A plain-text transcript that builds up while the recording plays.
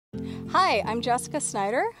Hi, I'm Jessica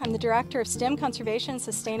Snyder. I'm the Director of STEM Conservation and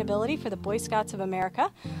Sustainability for the Boy Scouts of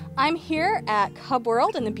America. I'm here at Cub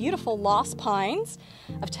World in the beautiful Lost Pines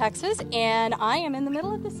of Texas, and I am in the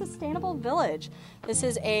middle of the Sustainable Village. This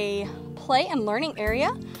is a play and learning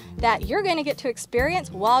area that you're going to get to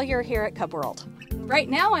experience while you're here at Cub World. Right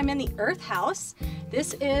now I'm in the Earth House.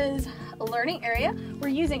 This is a learning area. We're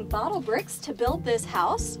using bottle bricks to build this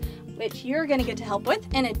house, which you're going to get to help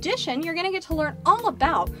with. In addition, you're going to get to learn all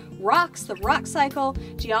about rocks, the rock cycle,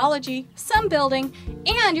 geology, some building,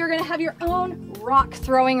 and you're going to have your own rock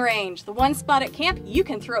throwing range. The one spot at camp, you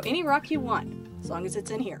can throw any rock you want, as long as it's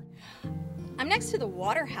in here. I'm next to the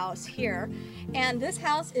water house here, and this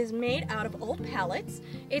house is made out of old pallets.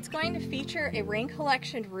 It's going to feature a rain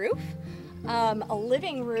collection roof, a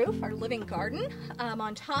living roof or living garden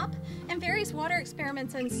on top, and various water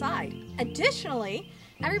experiments inside. Additionally,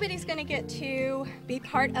 everybody's going to get to be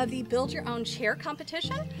part of the Build Your Own Chair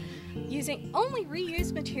competition using only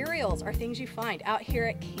reused materials or things you find out here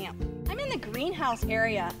at camp. I'm in the greenhouse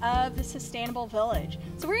area of the Sustainable Village.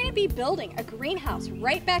 So we're going to be building a greenhouse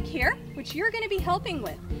right back here, which you're going to be helping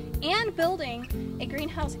with, and building a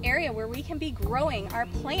greenhouse area where we can be growing our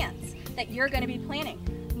plants that you're going to be planting.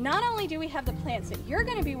 Not only do we have the plants that you're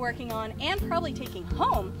going to be working on and probably taking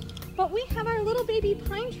home, but we have our little baby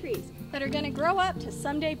pine trees that are going to grow up to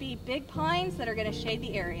someday be big pines that are going to shade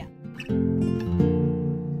the area.